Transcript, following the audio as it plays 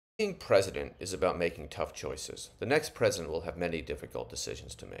Being president is about making tough choices. The next president will have many difficult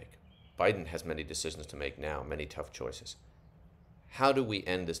decisions to make. Biden has many decisions to make now, many tough choices. How do we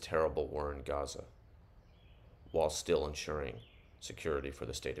end this terrible war in Gaza while still ensuring security for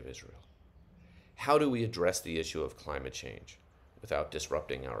the state of Israel? How do we address the issue of climate change without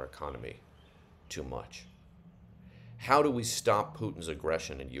disrupting our economy too much? How do we stop Putin's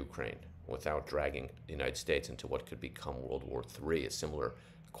aggression in Ukraine without dragging the United States into what could become World War III? A similar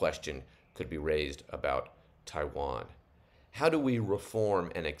question could be raised about Taiwan. How do we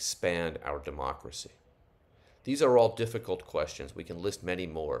reform and expand our democracy? These are all difficult questions. We can list many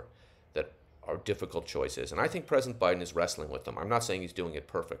more that are difficult choices. And I think President Biden is wrestling with them. I'm not saying he's doing it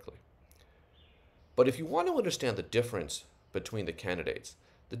perfectly. But if you want to understand the difference between the candidates,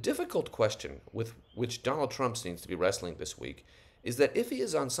 the difficult question with which Donald Trump seems to be wrestling this week is that if he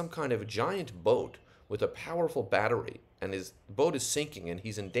is on some kind of giant boat with a powerful battery and his boat is sinking and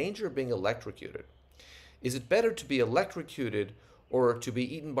he's in danger of being electrocuted, is it better to be electrocuted or to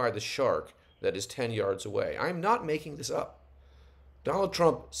be eaten by the shark that is 10 yards away? I'm not making this up. Donald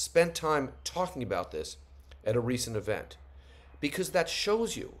Trump spent time talking about this at a recent event because that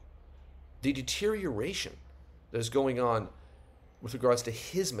shows you the deterioration that is going on with regards to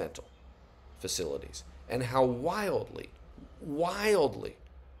his mental facilities and how wildly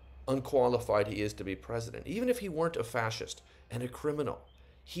unqualified he is to be president. Even if he weren't a fascist and a criminal,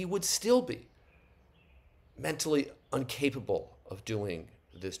 he would still be mentally incapable of doing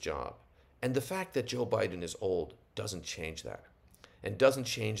this job. And the fact that Joe Biden is old doesn't change that, and doesn't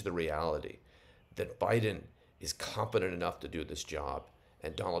change the reality that Biden is competent enough to do this job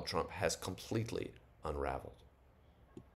and Donald Trump has completely unraveled.